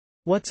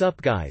What's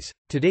up guys,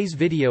 today's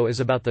video is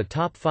about the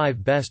top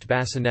 5 best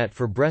bassinet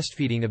for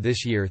breastfeeding of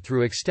this year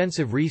through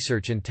extensive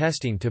research and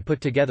testing to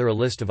put together a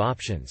list of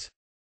options.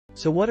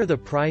 So what are the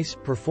price,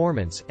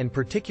 performance, and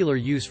particular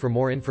use? For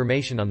more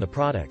information on the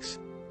products,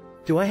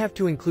 do I have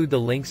to include the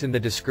links in the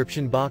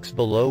description box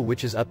below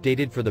which is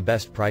updated for the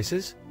best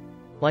prices?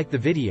 Like the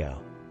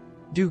video,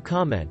 do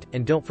comment,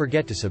 and don't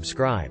forget to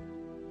subscribe.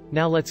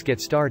 Now let's get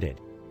started.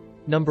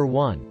 Number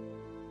 1.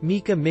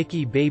 Mika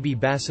Mickey Baby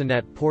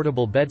Bassinet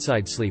Portable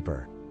Bedside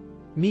Sleeper.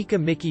 Mika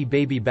Mickey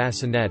Baby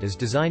Bassinet is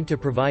designed to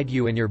provide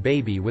you and your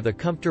baby with a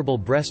comfortable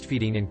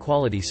breastfeeding and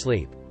quality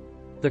sleep.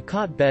 The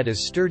cot bed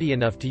is sturdy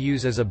enough to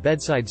use as a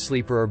bedside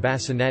sleeper or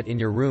bassinet in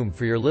your room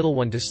for your little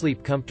one to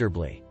sleep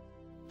comfortably.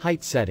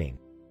 Height setting.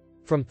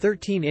 From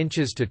 13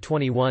 inches to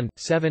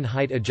 21.7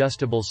 height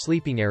adjustable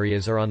sleeping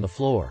areas are on the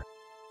floor.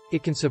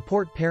 It can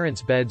support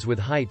parents' beds with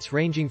heights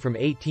ranging from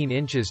 18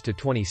 inches to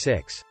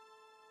 26.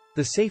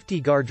 The safety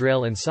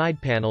guardrail and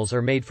side panels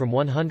are made from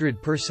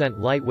 100%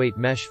 lightweight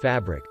mesh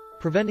fabric,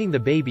 preventing the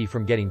baby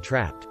from getting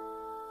trapped.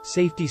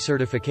 Safety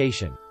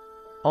certification.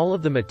 All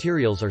of the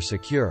materials are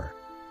secure.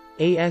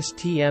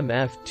 ASTM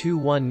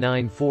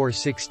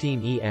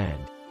F219416E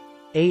and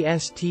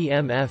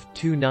ASTM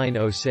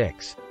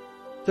F2906.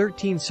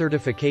 13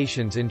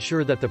 certifications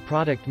ensure that the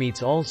product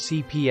meets all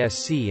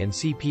CPSC and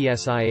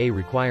CPSIA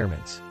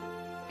requirements.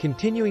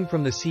 Continuing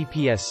from the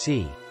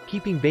CPSC,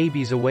 keeping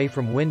babies away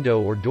from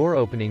window or door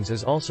openings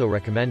is also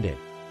recommended.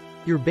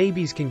 Your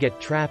babies can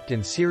get trapped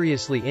and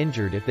seriously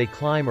injured if they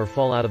climb or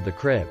fall out of the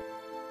crib.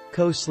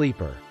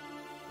 Co-sleeper.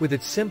 With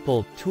its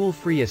simple,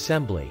 tool-free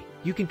assembly,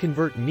 you can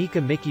convert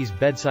Mika Mickey's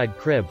bedside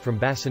crib from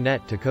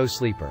bassinet to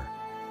co-sleeper.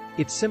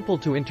 It's simple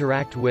to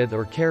interact with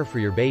or care for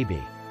your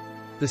baby.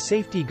 The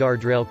safety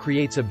guardrail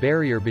creates a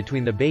barrier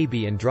between the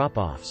baby and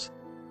drop-offs.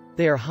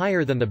 They are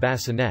higher than the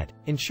bassinet,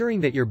 ensuring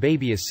that your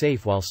baby is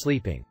safe while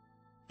sleeping.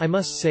 I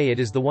must say it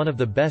is one of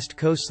the best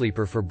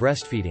co-sleeper for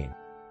breastfeeding.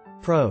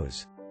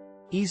 Pros.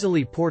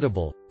 Easily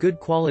portable, good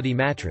quality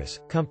mattress,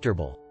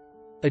 comfortable.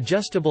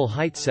 Adjustable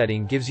height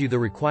setting gives you the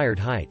required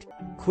height.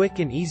 Quick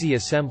and easy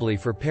assembly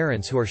for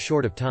parents who are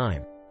short of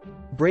time.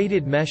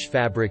 Braided mesh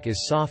fabric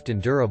is soft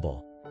and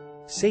durable.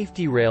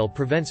 Safety rail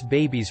prevents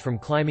babies from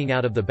climbing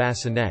out of the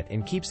bassinet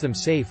and keeps them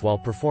safe while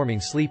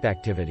performing sleep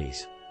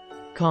activities.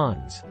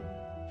 Cons.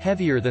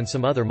 Heavier than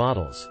some other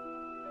models.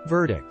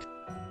 Verdict.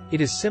 It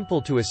is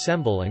simple to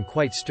assemble and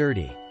quite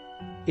sturdy.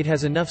 It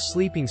has enough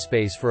sleeping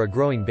space for a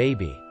growing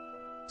baby.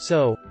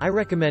 So, I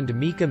recommend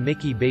Mika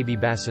Mickey Baby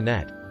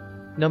Bassinet.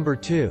 Number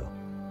 2.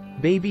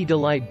 Baby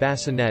Delight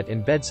Bassinet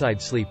and Bedside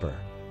Sleeper.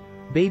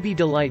 Baby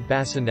Delight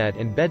Bassinet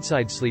and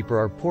Bedside Sleeper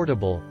are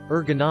portable,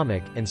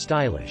 ergonomic, and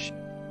stylish.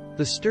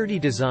 The sturdy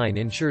design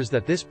ensures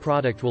that this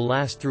product will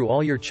last through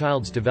all your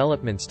child's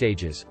development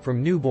stages,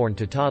 from newborn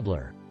to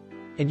toddler.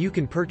 And you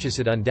can purchase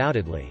it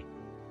undoubtedly.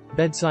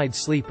 Bedside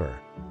Sleeper.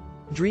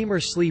 Dreamer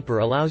Sleeper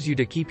allows you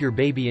to keep your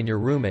baby in your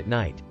room at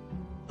night.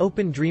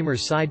 Open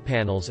Dreamer's side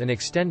panels and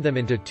extend them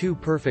into 2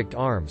 perfect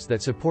arms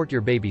that support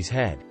your baby's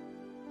head.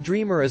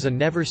 Dreamer is a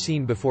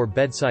never-seen-before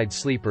bedside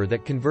sleeper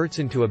that converts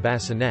into a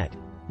bassinet,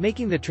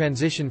 making the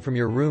transition from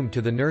your room to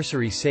the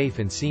nursery safe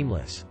and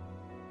seamless.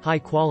 High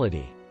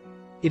quality.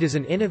 It is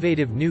an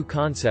innovative new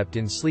concept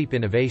in sleep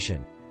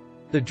innovation.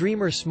 The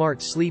Dreamer Smart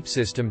Sleep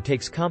System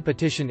takes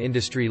competition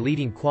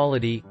industry-leading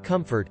quality,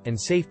 comfort, and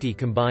safety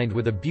combined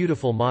with a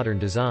beautiful modern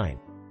design.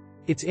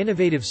 Its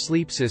innovative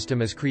sleep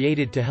system is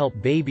created to help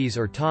babies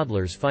or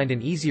toddlers find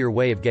an easier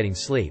way of getting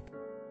sleep.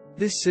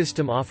 This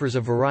system offers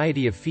a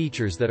variety of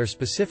features that are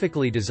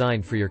specifically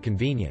designed for your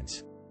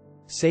convenience.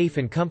 Safe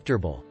and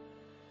comfortable.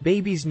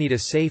 Babies need a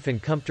safe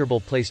and comfortable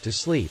place to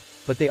sleep,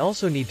 but they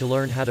also need to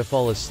learn how to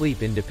fall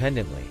asleep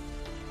independently.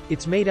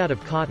 It's made out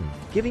of cotton,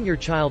 giving your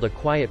child a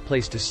quiet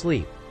place to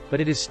sleep,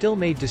 but it is still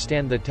made to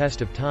stand the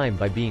test of time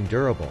by being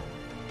durable.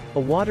 A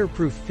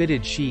waterproof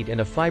fitted sheet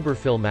and a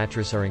fiberfill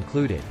mattress are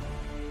included.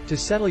 To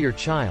settle your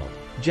child,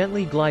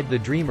 gently glide the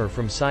Dreamer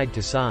from side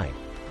to side.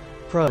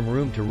 From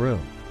room to room.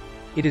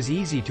 It is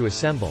easy to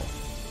assemble.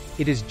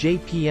 It is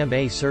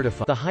JPMA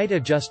certified. The height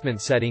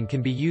adjustment setting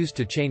can be used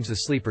to change the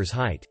sleeper's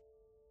height.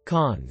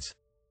 Cons.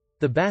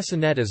 The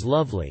bassinet is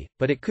lovely,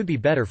 but it could be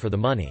better for the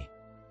money.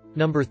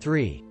 Number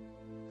 3.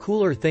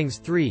 Cooler Things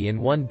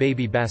 3-in-1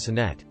 Baby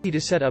Bassinet. Easy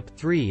to set up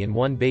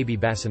 3-in-1 baby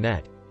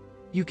bassinet.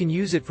 You can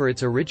use it for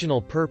its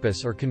original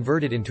purpose or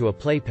convert it into a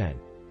playpen.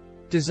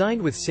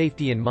 Designed with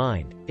safety in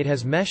mind, it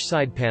has mesh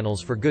side panels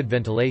for good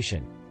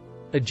ventilation.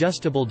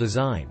 Adjustable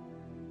design.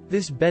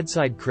 This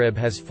bedside crib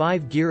has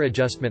 5 gear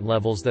adjustment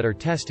levels that are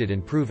tested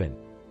and proven.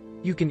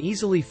 You can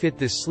easily fit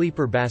this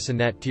sleeper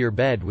bassinet to your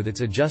bed with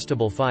its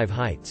adjustable 5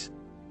 heights.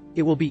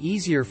 It will be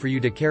easier for you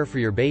to care for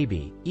your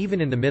baby, even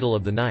in the middle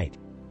of the night.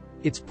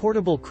 Its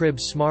portable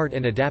crib's smart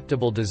and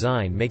adaptable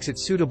design makes it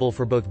suitable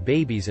for both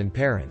babies and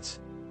parents.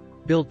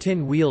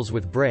 Built-in wheels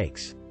with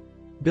brakes.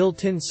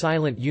 Built-in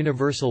silent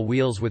universal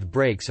wheels with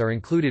brakes are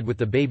included with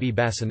the baby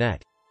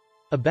bassinet.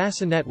 A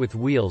bassinet with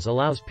wheels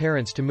allows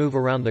parents to move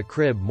around the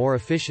crib more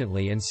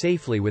efficiently and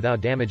safely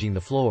without damaging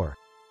the floor.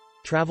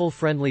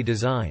 Travel-friendly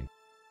design.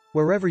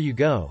 Wherever you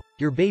go,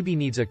 your baby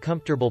needs a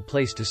comfortable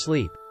place to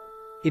sleep.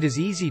 It is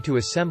easy to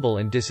assemble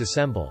and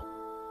disassemble.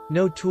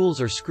 No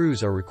tools or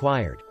screws are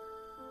required.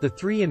 The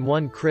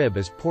 3-in-1 crib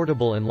is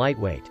portable and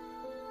lightweight.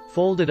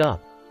 Fold it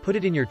up, put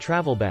it in your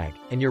travel bag,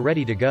 and you're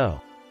ready to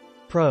go.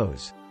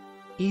 Pros.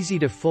 Easy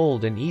to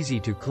fold and easy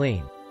to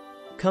clean.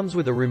 Comes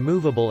with a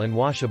removable and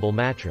washable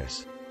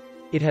mattress.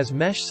 It has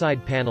mesh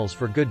side panels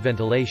for good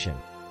ventilation.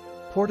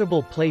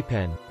 Portable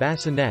playpen,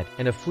 bassinet,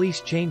 and a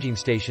fleece changing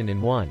station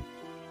in one.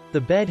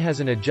 The bed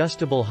has an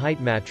adjustable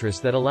height mattress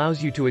that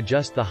allows you to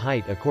adjust the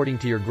height according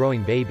to your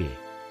growing baby.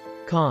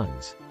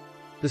 Cons.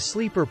 The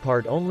sleeper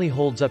part only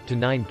holds up to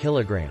 9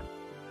 kg.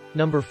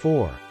 Number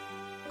 4.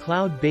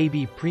 Cloud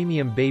Baby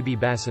Premium Baby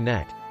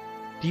Bassinet.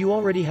 Do you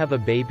already have a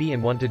baby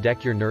and want to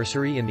deck your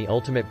nursery in the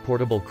ultimate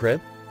portable crib?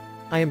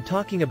 I am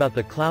talking about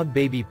the Cloud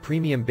Baby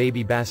Premium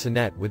Baby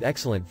Bassinet with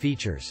excellent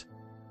features.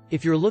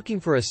 If you're looking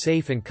for a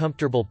safe and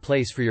comfortable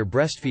place for your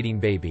breastfeeding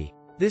baby,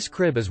 this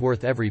crib is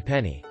worth every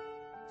penny.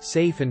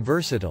 Safe and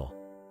versatile.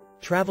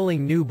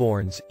 Traveling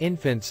newborns,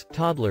 infants,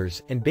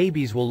 toddlers, and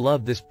babies will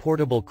love this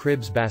portable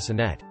crib's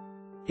bassinet.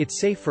 It's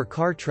safe for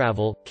car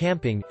travel,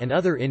 camping, and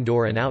other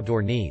indoor and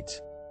outdoor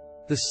needs.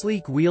 The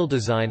sleek wheel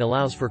design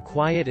allows for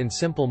quiet and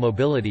simple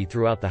mobility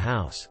throughout the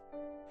house.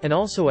 And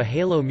also a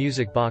halo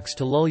music box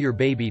to lull your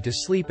baby to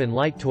sleep and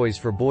light toys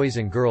for boys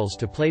and girls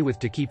to play with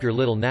to keep your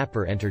little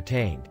napper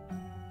entertained.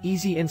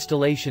 Easy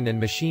installation and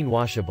machine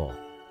washable.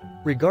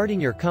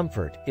 Regarding your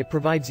comfort, it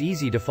provides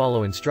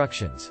easy-to-follow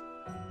instructions.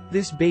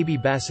 This baby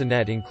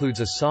bassinet includes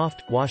a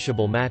soft,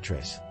 washable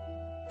mattress.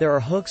 There are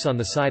hooks on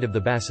the side of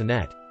the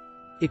bassinet.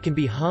 It can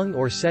be hung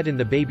or set in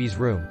the baby's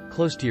room,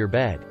 close to your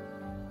bed.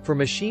 For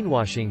machine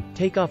washing,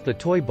 take off the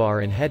toy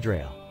bar and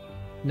headrail.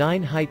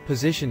 9 height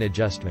position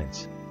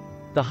adjustments.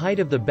 The height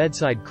of the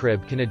bedside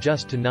crib can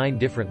adjust to 9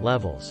 different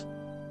levels.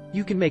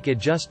 You can make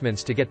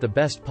adjustments to get the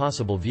best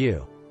possible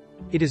view.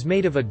 It is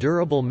made of a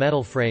durable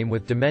metal frame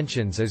with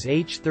dimensions as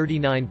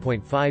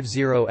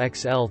H39.50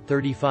 XL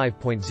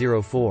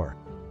 35.04.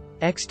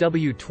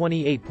 XW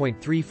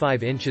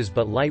 28.35 inches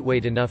but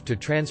lightweight enough to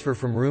transfer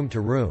from room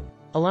to room,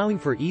 allowing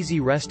for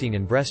easy resting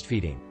and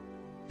breastfeeding.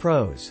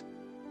 Pros.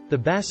 The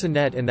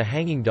bassinet and the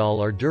hanging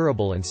doll are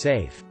durable and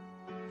safe.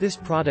 This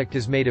product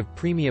is made of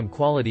premium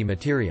quality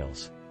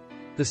materials.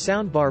 The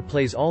soundbar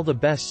plays all the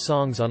best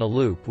songs on a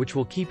loop which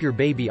will keep your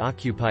baby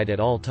occupied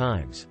at all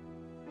times.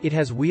 It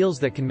has wheels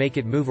that can make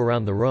it move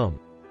around the room.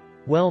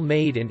 Well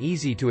made and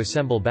easy to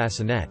assemble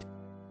bassinet.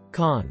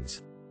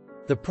 Cons.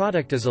 The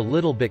product is a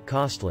little bit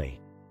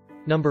costly.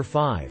 Number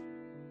 5.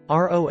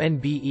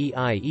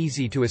 RONBEI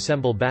Easy to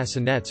assemble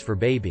bassinets for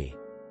baby.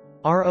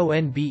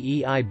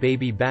 RONBEI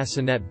Baby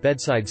Bassinet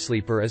Bedside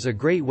Sleeper is a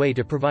great way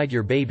to provide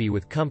your baby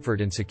with comfort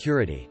and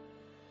security.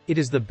 It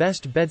is the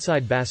best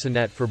bedside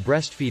bassinet for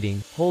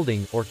breastfeeding,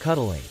 holding, or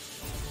cuddling.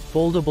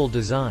 Foldable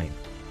design.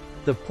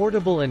 The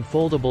portable and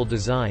foldable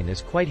design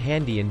is quite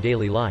handy in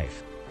daily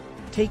life.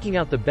 Taking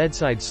out the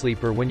bedside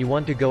sleeper when you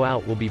want to go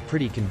out will be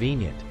pretty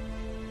convenient.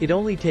 It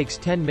only takes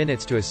 10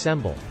 minutes to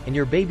assemble, and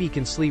your baby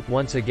can sleep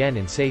once again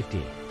in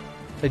safety.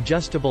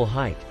 Adjustable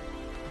height.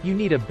 You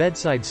need a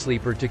bedside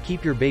sleeper to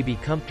keep your baby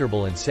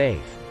comfortable and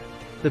safe.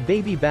 The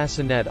baby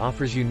bassinet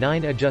offers you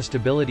 9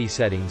 adjustability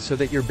settings so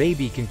that your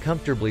baby can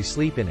comfortably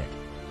sleep in it.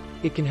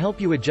 It can help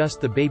you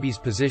adjust the baby's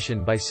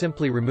position by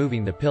simply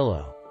removing the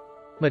pillow.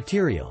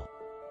 Material.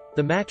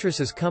 The mattress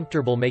is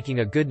comfortable, making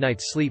a good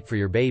night's sleep for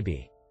your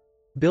baby.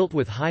 Built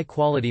with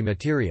high-quality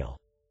material.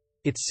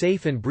 It's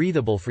safe and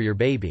breathable for your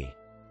baby.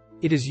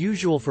 It is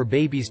usual for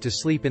babies to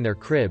sleep in their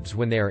cribs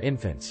when they are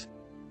infants.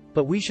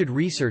 But we should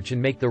research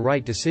and make the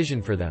right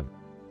decision for them.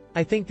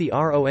 I think the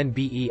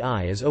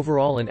RONBEI is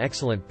overall an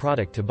excellent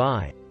product to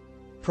buy.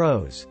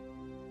 Pros.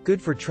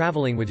 Good for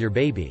traveling with your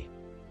baby.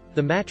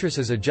 The mattress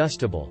is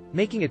adjustable,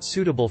 making it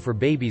suitable for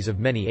babies of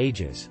many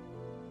ages.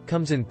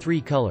 Comes in 3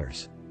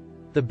 colors.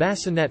 The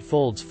bassinet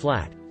folds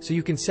flat, so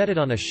you can set it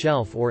on a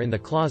shelf or in the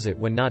closet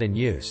when not in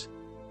use.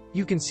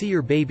 You can see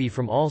your baby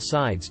from all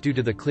sides due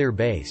to the clear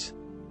base.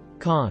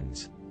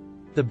 Cons.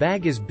 The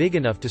bag is big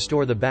enough to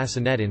store the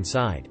bassinet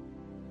inside.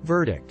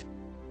 Verdict.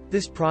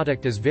 This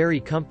product is very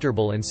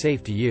comfortable and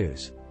safe to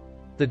use.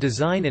 The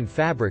design and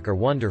fabric are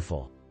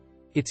wonderful.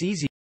 It's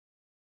easy